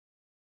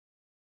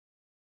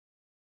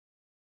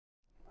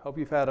Hope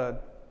you've had a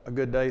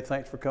good day.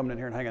 Thanks for coming in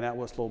here and hanging out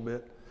with us a little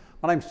bit.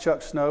 My name's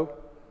Chuck Snow.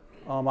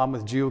 I'm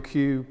with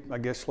GeoQ, I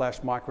guess, /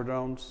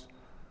 Microdrones.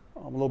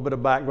 A little bit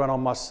of background on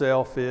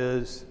myself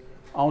is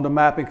I owned a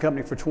mapping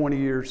company for 20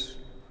 years,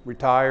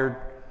 retired.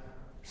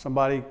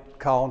 Somebody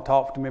called and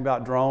talked to me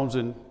about drones,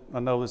 and I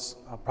know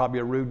I'm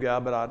probably a rude guy,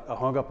 but I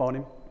hung up on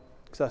him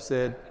because I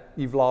said,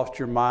 "You've lost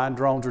your mind.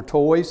 Drones are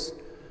toys."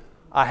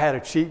 I had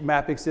a cheap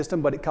mapping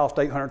system, but it cost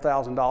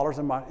 $800,000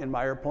 in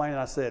my airplane, and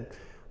I said,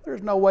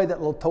 "There's no way that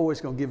little toy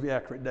is going to give you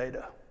accurate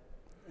data."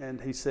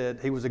 And he said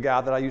he was a guy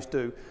that I used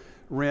to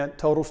rent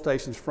total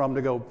stations from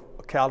to go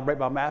calibrate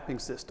my mapping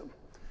system.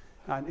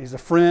 He's a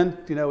friend,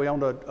 you know, he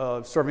owned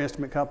a survey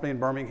instrument company in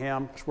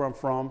Birmingham, that's where I'm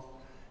from.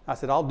 I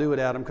said, "I'll do it,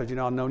 Adam, because, you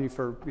know, I've known you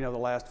for, you know, the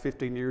last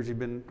 15 years. You've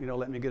been, you know,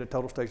 letting me get a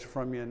total station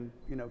from you and,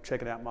 you know,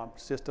 checking out my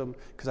system,"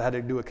 because I had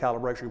to do a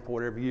calibration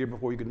report every year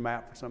before you could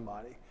map for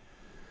somebody.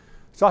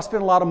 So I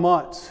spent a lot of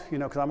months, you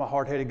know, because I'm a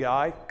hard-headed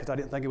guy, because I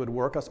didn't think it would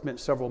work. I spent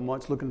several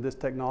months looking at this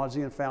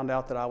technology and found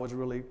out that I was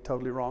really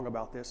totally wrong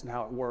about this and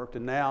how it worked.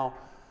 And now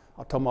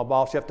I told my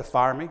boss, "You have to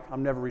fire me.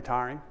 I'm never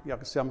retiring." Y'all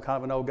can see I'm kind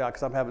of an old guy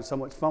because I'm having so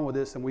much fun with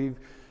this. And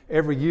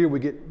every year we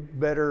get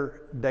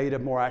better data,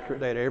 more accurate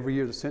data. Every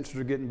year the sensors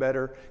are getting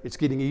better. It's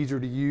getting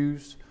easier to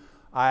use.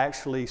 I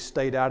actually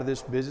stayed out of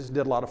this business,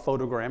 did a lot of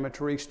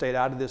photogrammetry, stayed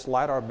out of this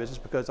LiDAR business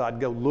because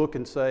I'd go look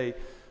and say,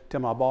 tell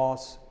my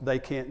boss, they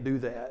can't do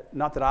that.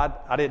 Not that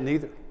I didn't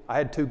either. I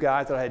had 2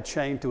 guys that I had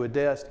chained to a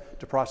desk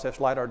to process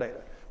LiDAR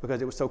data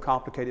because it was so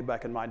complicated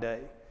back in my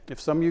day.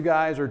 If some of you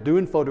guys are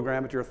doing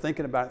photogrammetry or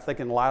thinking about it,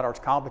 thinking LiDAR is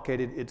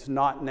complicated, it's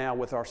not now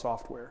with our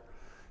software.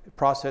 It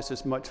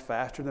processes much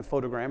faster than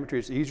photogrammetry.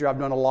 It's easier. I've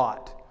done a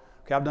lot.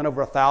 Okay, I've done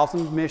over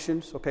 1,000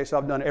 missions. Okay, so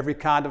I've done every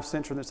kind of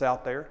sensor that's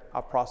out there.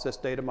 I've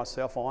processed data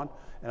myself on,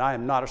 and I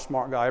am not a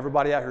smart guy.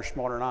 Everybody out here is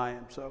smarter than I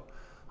am, so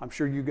I'm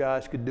sure you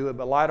guys could do it.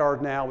 But LiDAR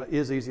now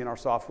is easy in our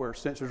software.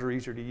 Sensors are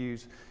easier to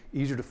use,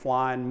 easier to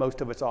fly, and most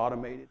of it's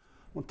automated.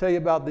 I'll tell you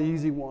about the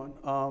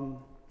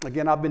EasyOne.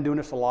 Again, I've been doing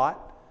this a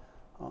lot.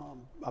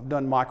 I've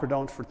done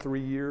microdrones for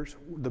 3 years.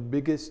 The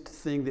biggest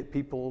thing that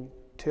people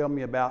tell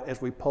me about as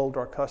we polled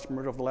our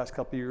customers over the last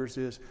couple of years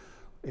is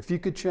if you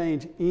could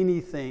change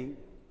anything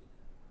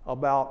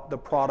about the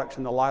products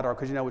in the LiDAR,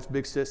 because, you know, it's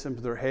big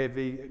systems, they're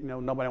heavy, you know,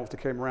 nobody wants to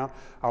carry them around.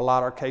 Our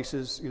LiDAR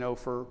cases, you know,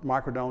 for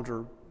microdrones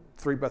are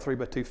 3 by 3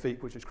 by 2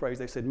 feet, which is crazy.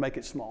 They said, make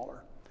it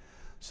smaller.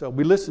 So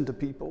we listened to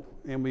people,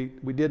 and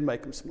we did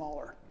make them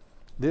smaller.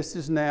 This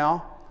is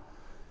now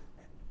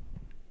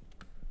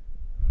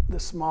the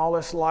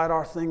smallest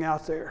LiDAR thing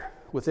out there.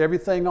 With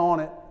everything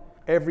on it,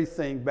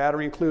 everything,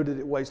 battery included,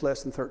 it weighs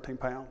less than 13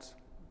 pounds.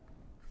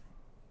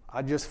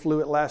 I just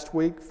flew it last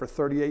week for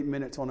 38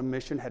 minutes on a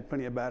mission, had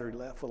plenty of battery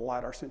left with a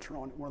LiDAR sensor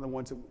on it, one of the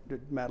ones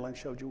that Madeline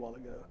showed you a while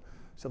ago.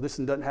 So this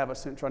one doesn't have a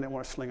sensor. I didn't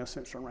want to sling a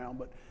sensor around,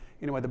 but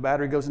anyway, the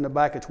battery goes in the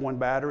back. It's one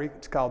battery.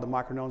 It's called the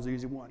Microdrones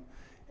EasyOne.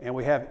 And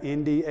we have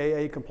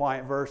NDAA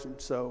compliant version.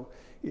 So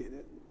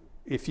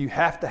if you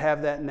have to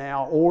have that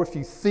now, or if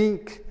you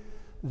think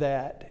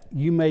that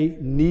you may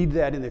need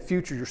that in the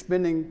future, you're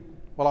spending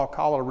what I'll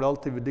call a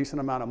relatively decent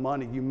amount of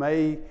money, you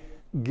may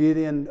get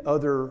in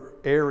other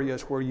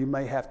areas where you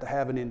may have to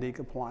have an ND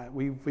compliant.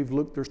 We've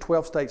looked, there's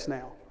 12 states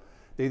now.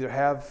 They either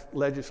have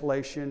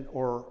legislation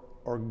or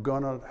are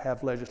gonna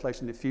have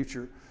legislation in the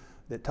future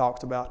that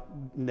talks about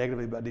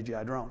negatively about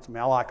DJI drones. I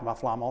mean, I like them, I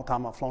fly them all the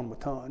time, I've flown them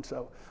a ton,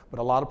 but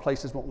a lot of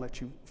places won't let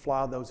you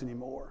fly those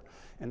anymore.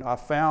 And I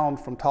found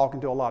from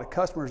talking to a lot of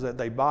customers that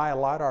they buy a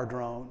LiDAR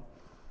drone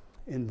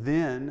and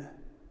then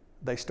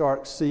they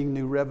start seeing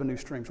new revenue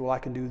streams. Well, I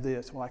can do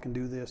this, well, I can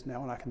do this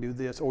now, and I can do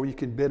this, or you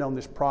can bid on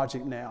this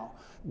project now.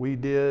 We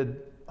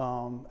did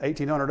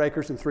 1,800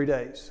 acres in 3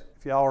 days.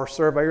 If y'all are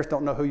surveyors,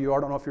 don't know who you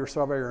are, don't know if you're a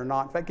surveyor or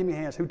not. In fact, give me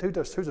hands.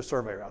 Who's a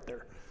surveyor out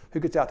there? Who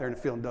gets out there in the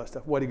field and does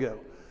stuff? Where'd he go?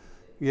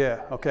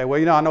 Yeah, okay, well,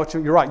 you know, I know what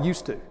you're right,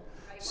 used to.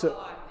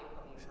 So,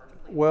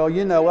 well,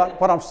 you know,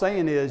 what I'm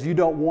saying is you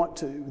don't want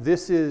to.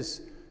 This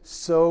is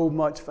so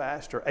much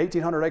faster.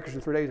 1,800 acres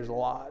in 3 days is a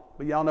lot.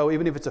 But y'all know,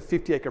 even if it's a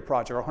 50-acre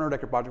project or a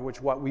 100-acre project, which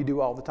is what we do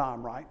all the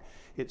time, right?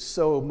 It's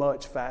so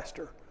much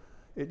faster.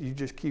 You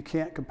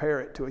can't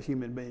compare it to a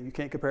human being. You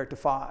can't compare it to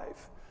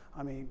 5.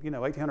 I mean, you know,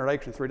 1,800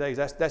 acres in 3 days,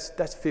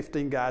 that's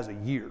 15 guys a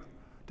year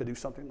to do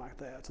something like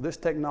that. So this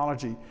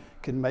technology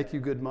can make you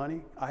good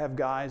money. I have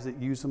guys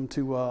that use them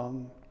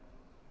to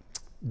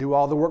do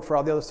all the work for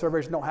all the other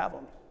surveyors that don't have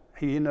them.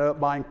 He ended up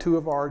buying 2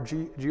 of our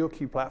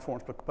GeoQ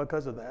platforms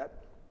because of that.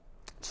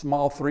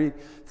 Small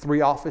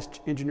three-office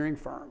engineering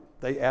firm.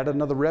 They added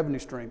another revenue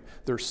stream.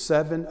 There's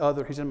 7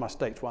 other, he's in my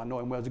states, well, I know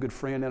him well, he's a good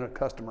friend and a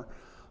customer.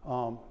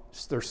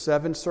 There's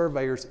 7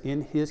 surveyors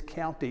in his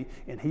county,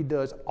 and he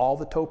does all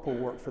the topo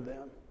work for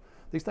them.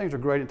 These things are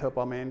great in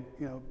topo. I mean,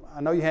 you know,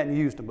 I know you hadn't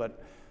used them,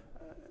 but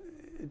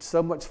it's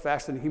so much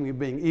faster than a human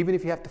being. Even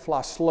if you have to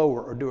fly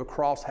slower or do a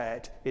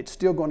crosshatch, it's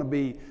still going to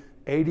be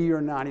 80 or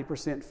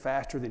 90%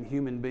 faster than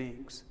human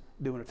beings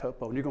doing a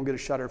topo. And you're going to get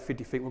a shot every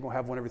 50 feet. We're going to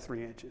have one every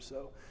 3 inches.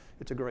 So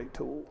it's a great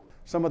tool.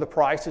 Some of the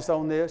prices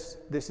on this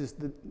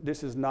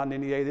is not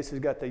an NDAA. This has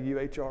got the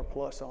UHR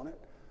Plus on it.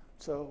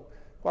 So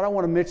What I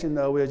want to mention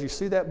though is you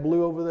see that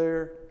blue over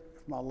there,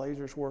 if my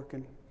laser's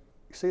working,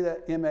 you see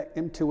that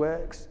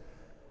M2X?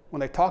 When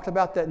they talked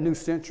about that new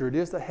sensor, it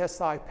is the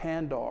Hesai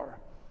Pandar,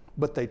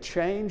 but they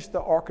changed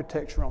the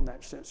architecture on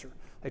that sensor.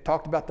 They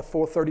talked about the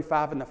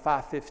 435 and the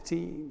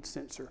 515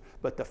 sensor,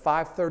 but the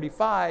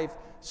 535,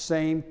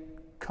 same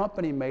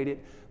company made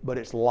it, but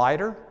it's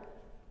lighter.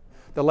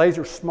 The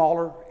laser's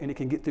smaller and it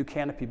can get through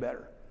canopy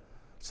better.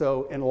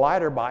 So, and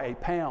lighter by a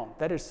pound,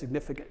 that is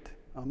significant.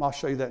 I'll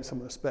show you that in some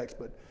of the specs,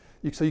 but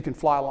so you can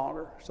fly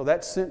longer. So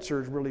that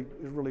sensor really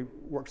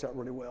works out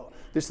really well.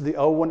 This is the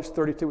O one, it's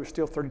 32, it's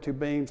still 32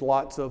 beams,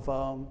 lots of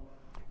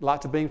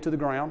beams to the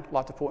ground,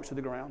 lots of points to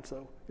the ground,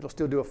 so it'll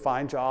still do a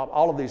fine job.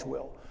 All of these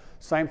will.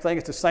 Same thing,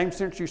 it's the same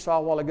sensor you saw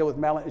a while ago with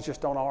Malin, it's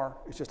just on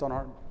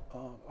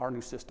our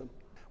new system.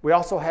 We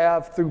also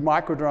have, through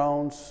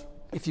Microdrones,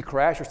 if you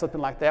crash or something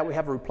like that, we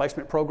have a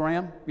replacement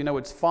program. You know,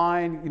 it's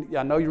fine.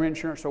 I know your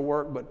insurance will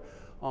work, but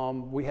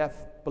we have,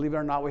 believe it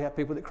or not, we have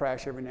people that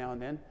crash every now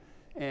and then.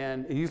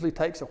 And it usually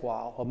takes a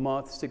while, a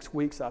month, 6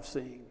 weeks I've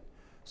seen.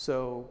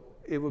 So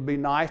it would be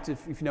nice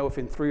if you know, if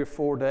in 3 or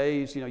 4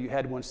 days, you know, you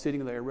had one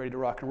sitting there ready to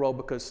rock and roll,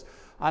 because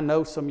I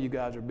know some of you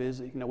guys are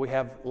busy. You know, we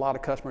have a lot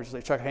of customers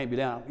that say, Chuck, I can't be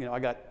down. You know, I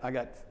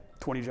got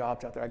 20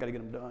 jobs out there. I got to get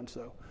them done.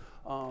 So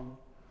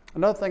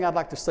another thing I'd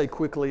like to say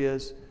quickly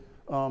is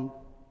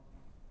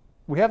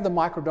we have the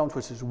Microdrones,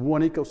 which is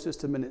one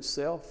ecosystem in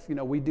itself. You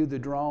know, we do the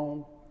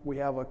drone. We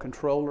have a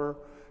controller.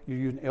 You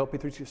use an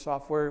LP360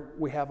 software.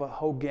 We have a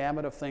whole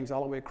gamut of things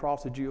all the way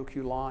across the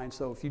GOQ line.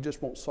 So if you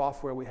just want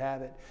software, we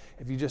have it.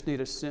 If you just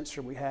need a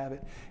sensor, we have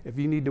it. If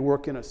you need to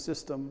work in a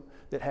system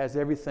that has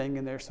everything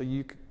in there, so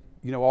you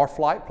know, our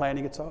flight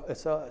planning, it's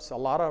a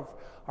lot of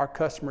our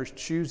customers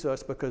choose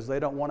us because they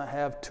don't want to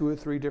have 2 or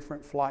 3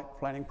 different flight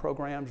planning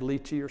programs,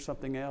 Lite or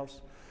something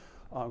else,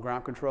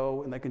 ground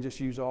control, and they can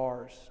just use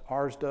ours.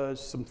 Ours does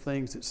some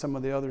things that some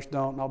of the others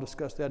don't, and I'll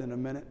discuss that in a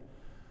minute,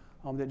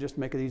 that just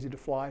make it easy to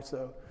fly.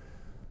 So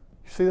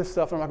you see this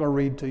stuff, I'm not going to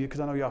read to you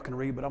because I know y'all can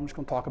read, but I'm just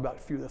going to talk about a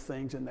few of the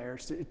things in there.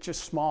 It's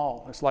just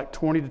small. It's like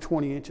 20 to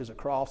 20 inches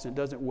across, and it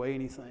doesn't weigh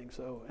anything.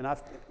 So, and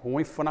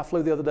when I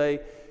flew the other day,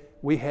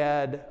 we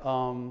had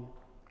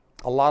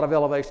a lot of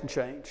elevation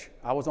change.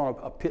 I was on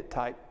a pit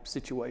type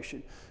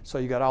situation, so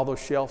you got all those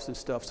shelves and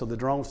stuff. So the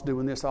drone's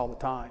doing this all the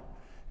time,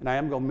 and I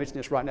am going to mention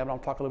this right now, but I'll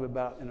talk a little bit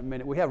about it in a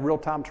minute. We have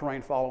real-time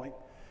terrain following.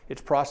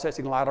 It's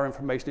processing LiDAR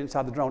information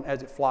inside the drone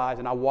as it flies,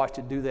 and I watched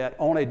it do that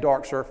on a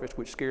dark surface,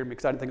 which scared me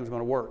because I didn't think it was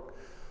going to work.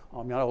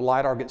 You know,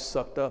 LiDAR gets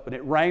sucked up, and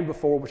it rained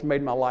before, which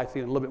made my life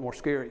even a little bit more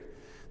scary.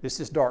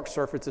 This is dark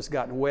surface that's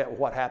gotten wet.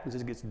 What happens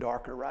is it gets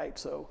darker, right?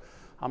 So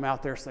I'm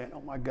out there saying,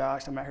 oh my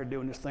gosh, I'm out here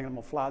doing this thing, I'm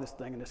going to fly this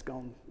thing, and it's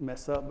going to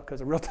mess up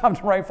because of real-time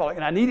terrain following.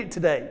 And I need it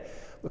today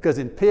because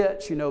in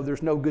pitch, you know,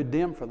 there's no good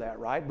dim for that,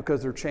 right?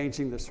 Because they're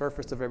changing the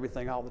surface of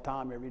everything all the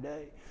time, every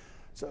day.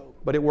 So,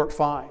 but it worked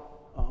fine.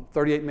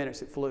 38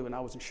 minutes it flew, and I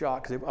was in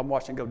shock because I'm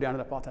watching it go down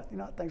and up all the time. You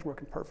know, that thing's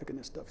working perfect in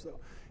this stuff. So,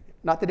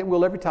 not that it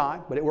will every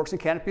time, but it works in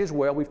canopy as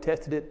well. We've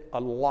tested it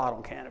a lot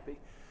on canopy,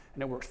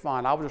 and it works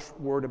fine. I was just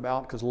worried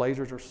about because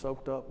lasers are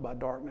soaked up by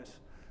darkness,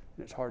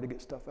 and it's hard to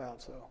get stuff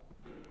out. So,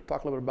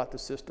 talk a little bit about the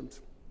systems.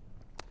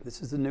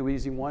 This is the new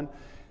EasyOne. You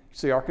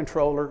see our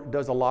controller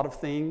does a lot of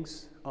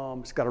things.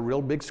 It's got a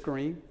real big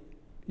screen.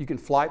 You can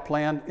flight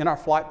plan. In our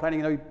flight planning,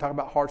 you know, you talk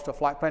about hard stuff,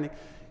 flight planning.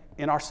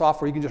 In our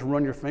software, you can just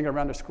run your finger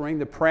around the screen.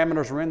 The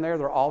parameters are in there.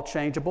 They're all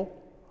changeable.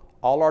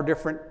 All our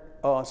different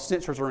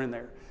sensors are in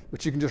there.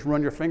 But you can just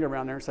run your finger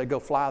around there and say, go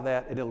fly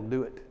that, and it'll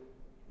do it.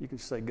 You can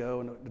say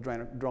go, and the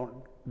drone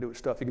will do its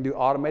stuff. You can do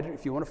automated.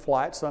 If you want to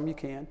fly it some, you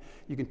can.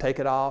 You can take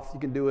it off. You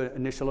can do an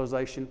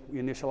initialization.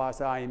 You initialize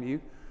the IMU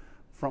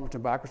frontwards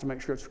and backwards to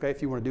make sure it's okay.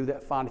 If you want to do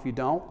that, fine. If you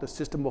don't, the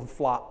system will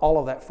fly all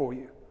of that for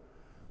you.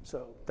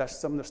 So that's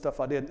some of the stuff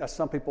I did.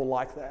 Some people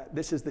like that.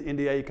 This is the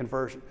NDAA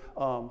conversion.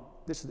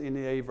 This is the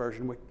NDAA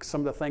version.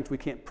 Some of the things we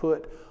can't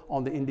put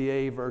on the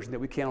NDAA version that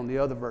we can on the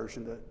other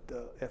version,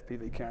 the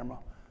FPV camera,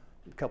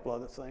 a couple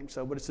other things.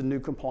 So, but it's a new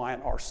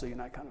compliant RC and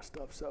that kind of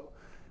stuff. So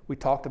we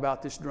talked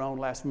about this drone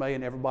last May,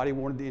 and everybody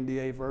wanted the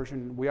NDAA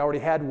version. We already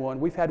had one.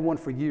 We've had one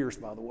for years,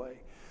 by the way.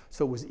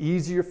 So it was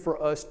easier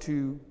for us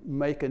to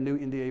make a new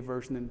NDAA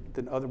version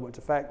than other ones.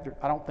 In fact,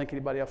 I don't think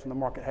anybody else in the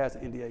market has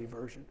an NDAA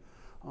version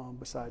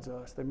besides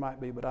us. There might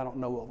be, but I don't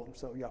know of them.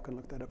 So y'all can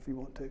look that up if you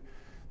want to.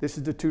 This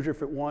is the 2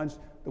 different ones.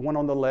 The one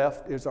on the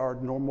left is our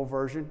normal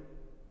version.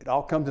 It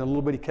all comes in a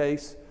little bitty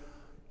case.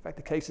 In fact,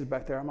 the case is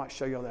back there. I might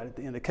show you all that at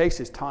the end. The case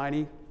is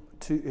tiny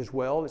as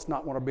well. It's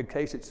not one of our big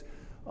case. It's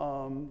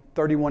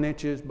 31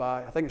 inches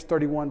by, I think it's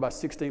 31 by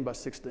 16 by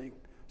 16.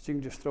 So you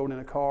can just throw it in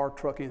a car,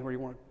 truck, anywhere you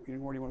want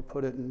to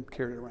put it and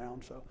carry it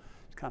around. So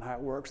it's kind of how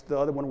it works. The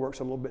other one works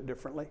a little bit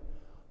differently.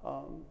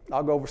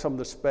 I'll go over some of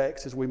the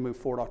specs as we move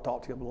forward. I'll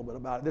talk to you a little bit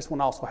about it. This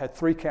one also had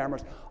 3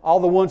 cameras. All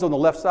the ones on the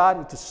left side,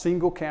 it's a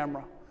single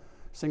camera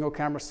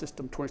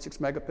system, 26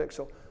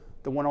 megapixel.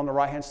 The one on the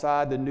right-hand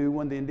side, the new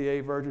one, the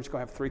NDAA version, is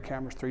going to have 3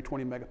 cameras, 3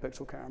 20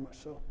 megapixel cameras.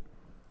 So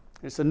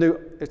it's a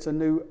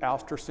new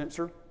Ouster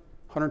sensor,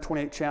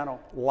 128 channel,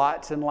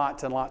 lots and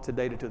lots and lots of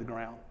data to the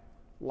ground.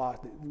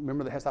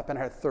 Remember the Hesai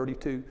Pandar had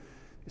 32.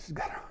 This has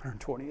got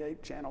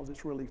 128 channels.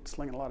 It's really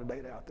slinging a lot of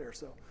data out there.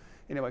 So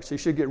anyway, so you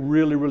should get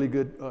really, really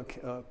good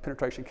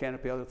penetration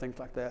canopy, other things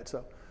like that.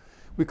 So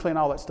we clean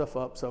all that stuff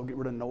up, so get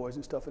rid of noise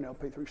and stuff in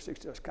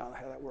LP360. That's kind of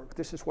how that works.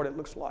 This is what it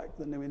looks like,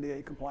 the new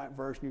NDAA compliant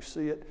version. You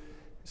see it.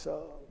 It's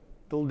a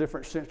little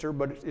different sensor,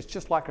 but it's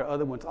just like our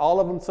other ones. All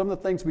of them, some of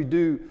the things we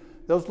do,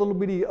 those little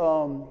bitty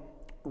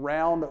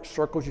round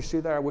circles you see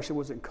there, I wish it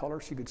was in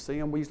color so you could see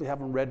them. We usually have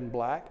them red and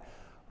black.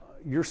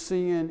 You're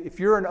seeing, if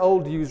you're an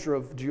old user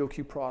of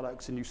GeoQ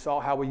products and you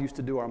saw how we used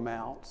to do our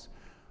mounts,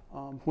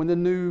 when the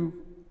new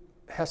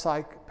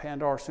Hesai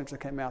Pandar sensor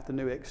came out, the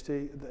new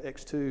XT, the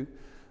X2,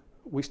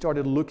 we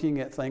started looking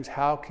at things.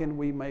 How can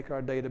we make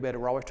our data better?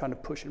 We're always trying to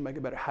push it and make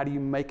it better. How do you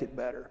make it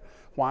better?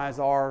 Why is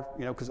our,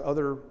 because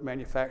other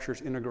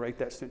manufacturers integrate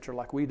that sensor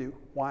like we do.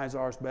 Why is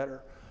ours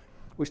better?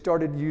 We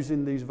started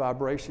using these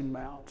vibration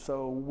mounts.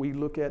 So we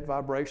look at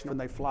vibration when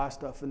they fly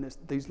stuff, and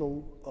these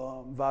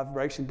little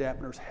vibration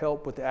dampeners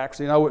help with the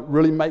accuracy. It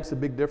really makes a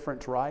big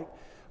difference, right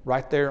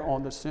there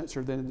on the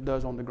sensor than it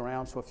does on the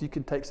ground. So if you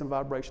can take some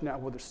vibration out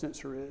where the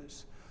sensor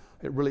is,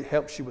 it really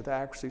helps you with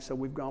accuracy. So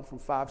we've gone from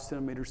 5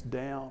 centimeters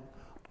down.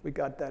 We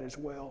got that as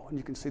well. And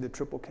you can see the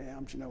triple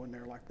cams, in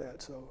there like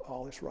that. So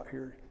all this right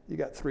here, you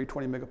got 3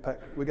 20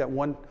 megapixel. We got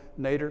 1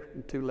 nadir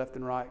and 2 left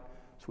and right.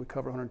 So we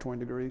cover 120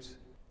 degrees.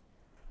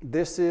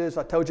 This is,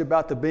 I told you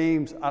about the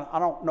beams. I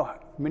don't know how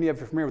many of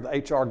you are familiar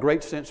with the HR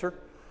Great sensor.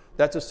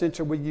 That's a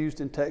sensor we used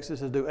in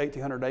Texas to do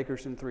 1,800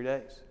 acres in 3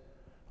 days.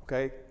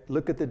 Okay,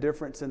 look at the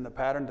difference in the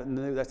pattern.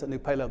 That's the new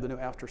Payload, the new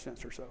Ouster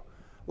sensor. So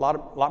a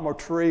lot more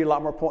tree, a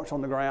lot more points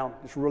on the ground.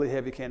 It's really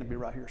heavy canopy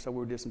right here. So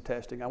we did some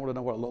testing. I want to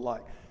know what it looked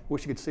like.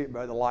 Wish you could see it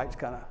better. The lights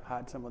kind of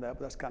hide some of that,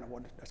 but that's kind of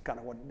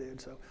what it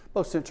did. So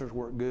both sensors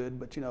work good,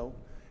 but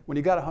when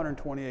you got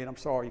 128, I'm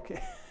sorry, you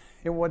can't.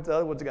 And the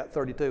other ones that got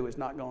 32, it's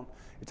not going.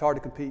 It's hard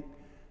to compete,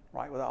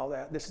 right, with all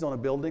that. This is on a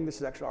building. This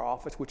is actually our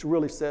office, which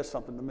really says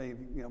something to me.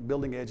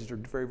 Building edges are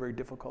very, very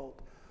difficult.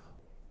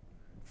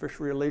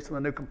 Official release of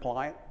the new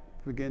compliant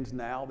begins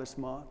now this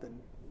month, and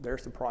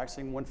there's the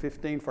pricing,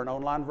 $115 for an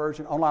online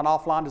version. Online,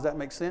 offline, does that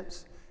make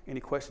sense? Any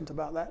questions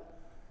about that?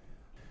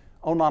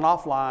 Online,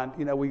 offline,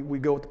 we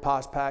go with the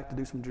POS pack to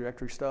do some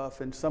directory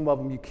stuff, and some of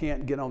them you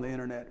can't get on the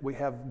internet. We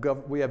have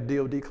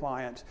DoD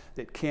clients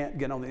that can't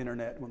get on the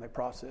internet when they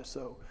process,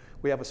 so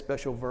we have a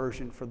special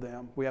version for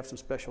them. We have some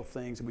special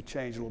things that we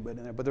change a little bit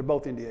in there, but they're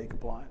both NDAA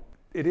compliant.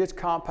 It is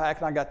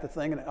compact, and I got the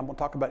thing, and I'm going to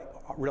talk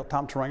about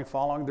real-time terrain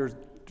following.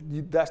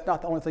 That's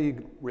not the only thing you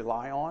can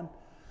rely on.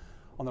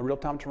 On the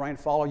real-time terrain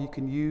follow, you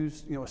can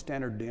use a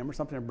standard DIM or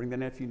something and bring that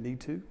in if you need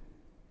to,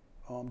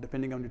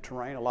 depending on your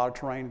terrain. A lot of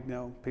terrain,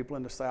 people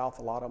in the South,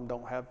 a lot of them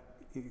don't have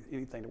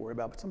anything to worry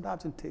about. But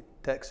sometimes in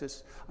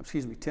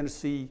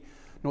Tennessee,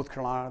 North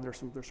Carolina, there's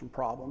some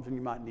problems, and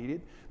you might need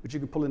it. But you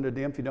can pull in the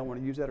DIM if you don't want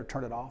to use that, or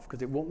turn it off,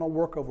 because it won't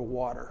work over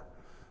water.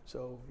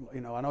 So I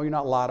know you're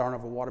not LiDAR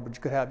over water, but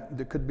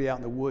there could be out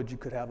in the woods, you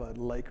could have a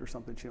lake or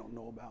something that you don't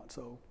know about.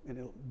 So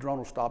the drone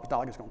will stop. It's not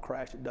like it's going to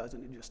crash. It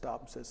doesn't. It just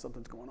stops and says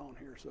something's going on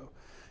here. So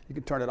you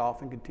can turn it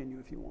off and continue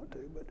if you want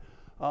to. But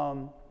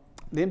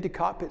the empty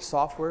cockpit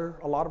software,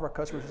 a lot of our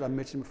customers, as I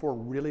mentioned before,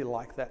 really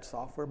like that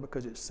software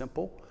because it's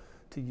simple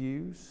to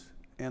use,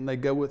 and they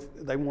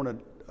want to.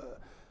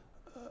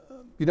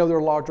 They're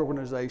a large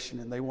organization,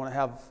 and they want to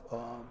have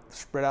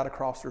spread out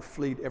across their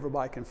fleet.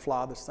 Everybody can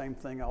fly the same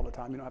thing all the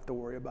time. You don't have to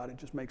worry about it. It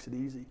just makes it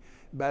easy.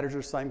 Batteries are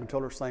the same,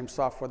 controllers the same,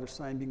 software the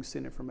same. You can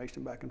send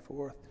information back and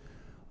forth.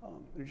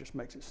 It just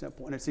makes it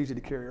simple, and it's easy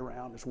to carry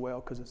around as well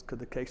because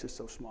the case is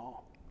so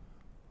small.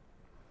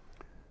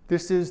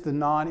 This is the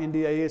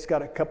non-NDAA. It's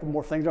got a couple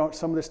more things on it.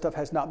 Some of this stuff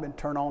has not been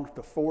turned on.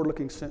 The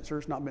forward-looking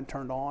sensors not been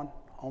turned on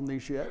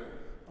these yet,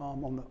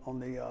 on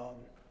the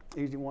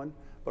EasyOne.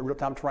 But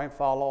real-time terrain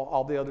follow,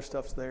 all the other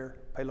stuff's there.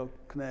 Payload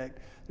connect.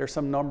 There's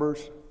some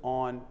numbers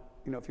on,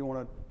 if you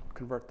want to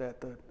convert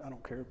that to, I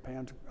don't care,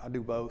 pounds. I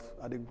do both.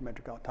 I do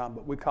metric all the time.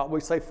 But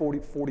we say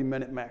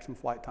 40-minute maximum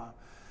flight time.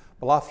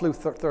 Well, I flew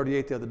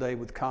 38 the other day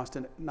with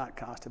not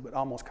constant, but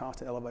almost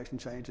constant elevation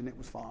change, and it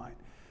was fine,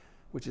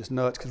 which is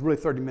nuts, because really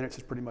 30 minutes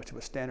is pretty much of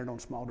a standard on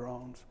small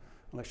drones,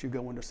 unless you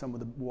go into some of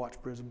the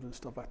watch prisms and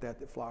stuff like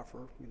that fly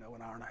for, an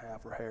hour and a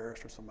half, or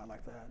Harris or something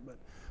like that. But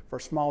for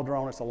a small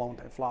drone, it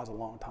flies a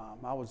long time.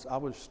 I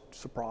was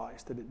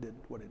surprised that it did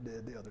what it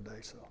did the other day.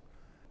 So,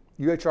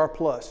 UHR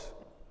Plus,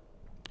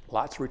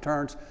 lots of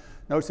returns.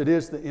 Notice it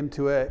is the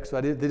M2X, so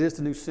it is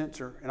the new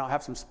sensor, and I'll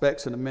have some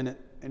specs in a minute,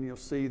 and you'll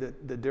see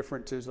that the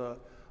difference is about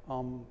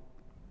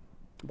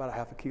a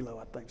half a kilo,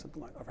 I think,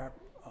 something like that.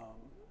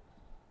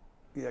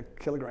 Yeah,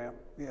 kilogram.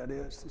 Yeah, it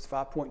is. It's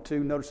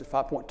 5.2. Notice it's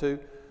 5.2.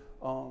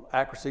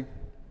 Accuracy,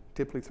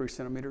 typically 3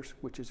 centimeters,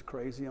 which is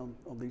crazy on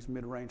these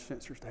mid-range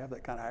sensors to have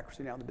that kind of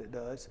accuracy now that it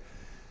does.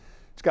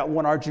 It's got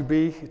 1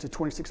 RGB. It's a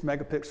 26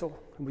 megapixel,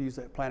 and we use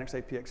that Planix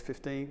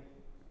APX15.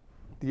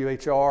 The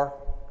UHR,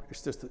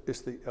 it's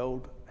the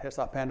old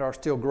Hesai Pandar.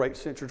 Still great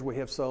sensors. We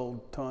have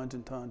sold tons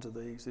and tons of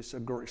these. It's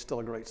still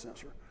a great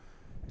sensor.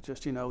 It's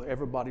just,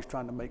 everybody's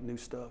trying to make new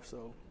stuff,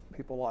 so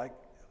people like,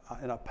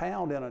 and a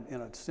pound in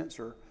a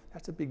sensor,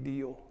 that's a big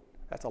deal.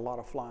 That's a lot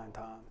of flying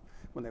time.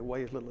 when they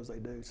weigh as little as they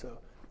do. So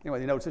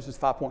anyway, you notice this is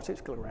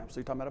 5.6 kilograms. So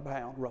you're talking about a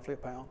pound, roughly a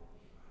pound.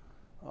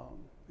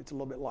 It's a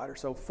little bit lighter.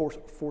 So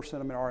 4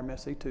 centimeter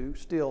RMSE2.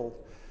 Still,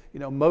 you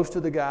know, most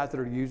of the guys that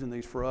are using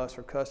these for us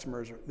or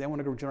customers, they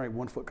want to generate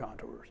 1 foot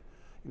contours.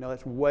 You know,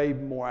 that's way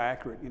more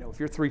accurate. You know, if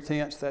you're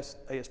 3/10, that's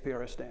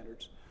ASPRS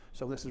standards.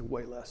 So this is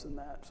way less than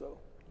that. So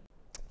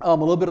a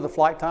little bit of the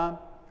flight time.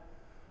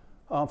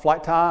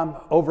 Flight time,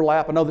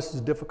 overlap. I know this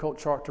is a difficult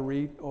chart to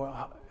read, or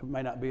it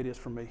may not be, it is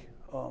for me.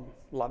 A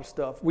lot of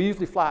stuff. We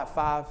usually fly at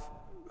 5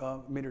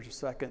 meters a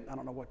second. I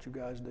don't know what you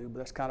guys do, but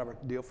that's kind of a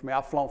deal for me.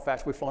 I've flown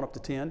fast. We've flown up to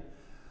 10.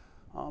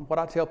 What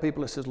I tell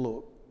people is,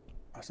 look,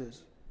 I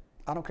says,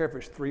 I don't care if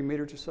it's 3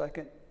 meters a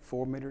second,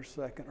 4 meters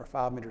a second, or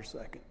 5 meters a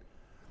second.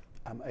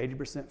 I'm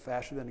 80%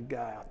 faster than a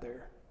guy out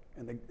there.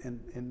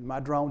 And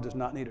my drone does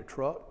not need a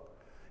truck,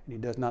 and he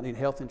does not need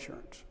health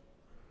insurance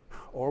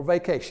or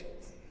vacation.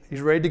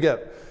 He's ready to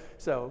go.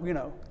 So, you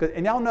know,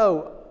 and y'all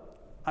know,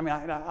 I mean,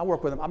 I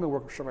work with them. I've been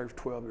working with surveyors for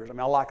 12 years. I mean,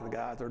 I like the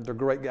guys. They're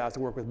great guys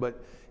to work with,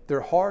 but they're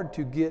hard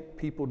to get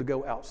people to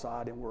go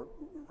outside and work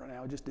right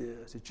now. It just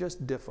is. It's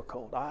just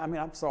difficult. I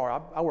mean, I'm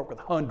sorry. I work with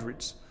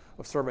hundreds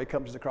of survey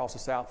companies across the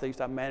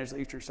Southeast. I manage the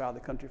eastern side of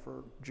the country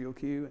for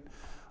GeoQ, and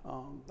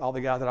all the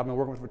guys that I've been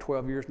working with for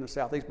 12 years in the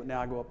Southeast, but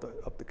now I go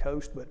up the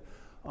coast. But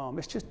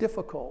it's just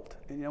difficult.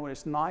 And, you know, and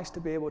it's nice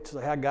to be able to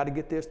say, hey, I got to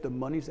get this. The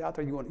money's out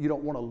there. You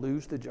don't want to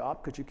lose the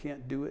job because you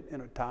can't do it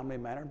in a timely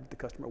manner that the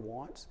customer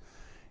wants.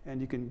 And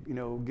you can, you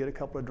know, get a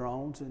couple of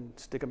drones and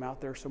stick them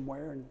out there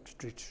somewhere and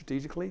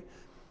strategically,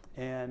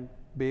 and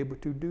be able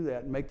to do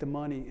that and make the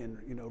money and,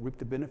 you know, reap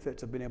the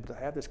benefits of being able to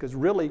have this. Because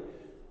really,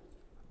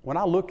 when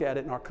I look at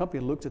it and our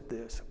company looks at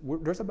this,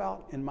 there's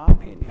about, in my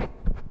opinion,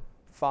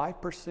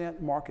 5%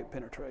 market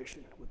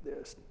penetration with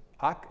this.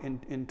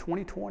 In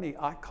 2020,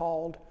 I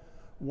called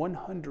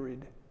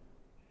 100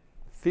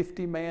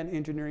 50-man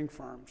engineering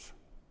firms,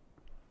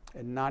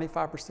 and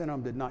 95% of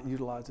them did not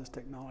utilize this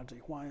technology.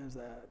 Why is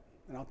that?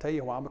 And I'll tell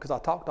you why, because I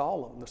talked to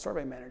all of them, the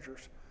survey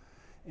managers,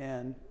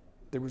 and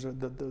there was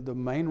the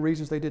main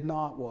reasons they did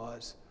not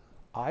was,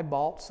 I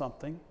bought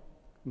something,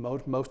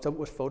 most of it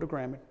was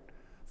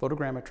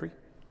photogrammetry,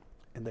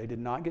 and they did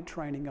not get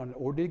training on it,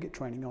 or did get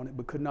training on it,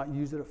 but could not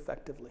use it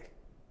effectively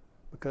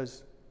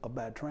because of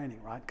bad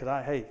training, right?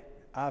 Because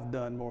I've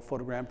done more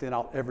photogrammetry than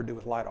I'll ever do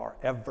with LiDAR,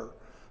 ever.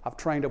 I've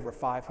trained over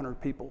 500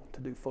 people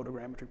to do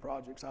photogrammetry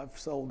projects. I've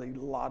sold a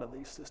lot of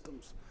these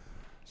systems.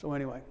 So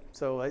anyway,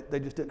 so they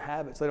just didn't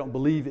have it, so they don't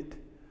believe it.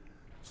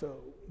 So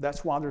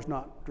that's why there's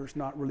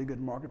not really good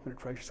market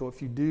penetration. So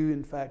if you do,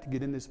 in fact,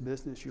 get in this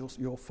business,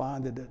 you'll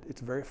find that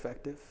it's very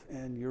effective,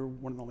 and you're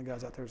one of the only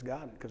guys out there who's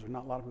got it, because there's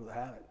not a lot of people that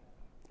have it.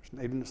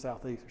 Even in the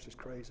Southeast, it's just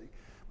crazy.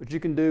 But you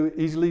can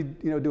easily,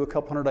 you know, do a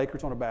couple hundred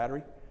acres on a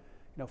battery,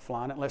 you know,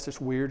 flying it, unless it's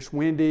weird, it's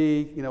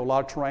windy, you know, a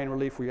lot of terrain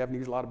relief where you have to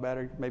use a lot of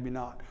battery, maybe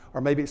not.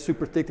 Or maybe it's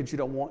super thick that you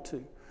don't want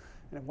to.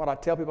 And what I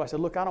tell people, I said,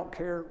 look, I don't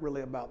care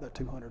really about that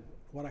 200.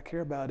 What I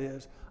care about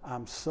is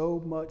I'm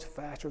so much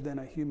faster than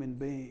a human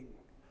being.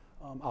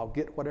 I'll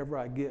get whatever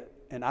I get,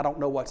 and I don't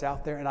know what's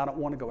out there, and I don't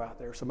want to go out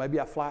there. So maybe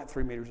I fly at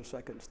 3 meters a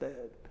second instead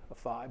of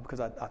 5, because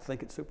I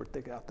think it's super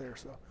thick out there.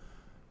 So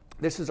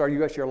this is our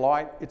UHR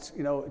Lite. It's,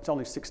 you know, it's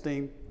only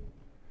 16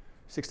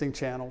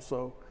 channels,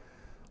 so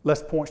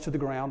less points to the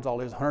ground.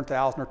 All it is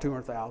 100,000 or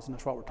 200,000.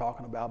 That's what we're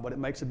talking about. But it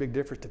makes a big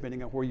difference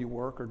depending on where you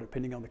work or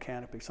depending on the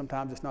canopy.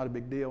 Sometimes it's not a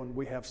big deal, and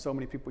we have so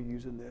many people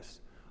using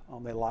this.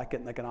 They like it,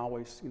 and they can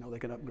always, you know, they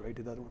can upgrade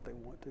to the other one if they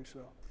want to.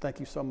 So thank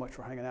you so much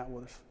for hanging out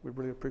with us. We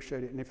really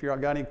appreciate it. And if you've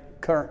got any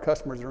current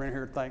customers that are in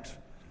here, thanks.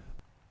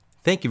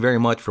 Thank you very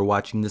much for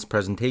watching this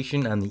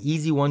presentation on the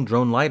EasyOne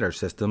drone LiDAR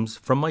systems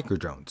from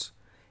Microdrones.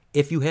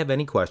 If you have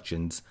any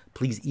questions,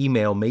 please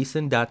email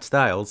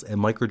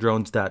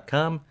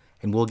mason.stiles@microdrones.com,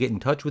 and we'll get in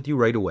touch with you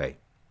right away.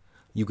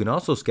 You can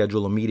also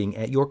schedule a meeting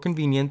at your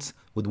convenience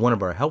with one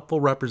of our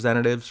helpful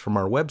representatives from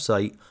our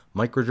website,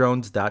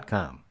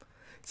 microdrones.com.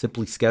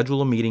 Simply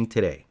schedule a meeting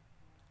today.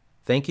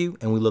 Thank you,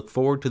 and we look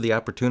forward to the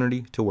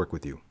opportunity to work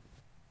with you.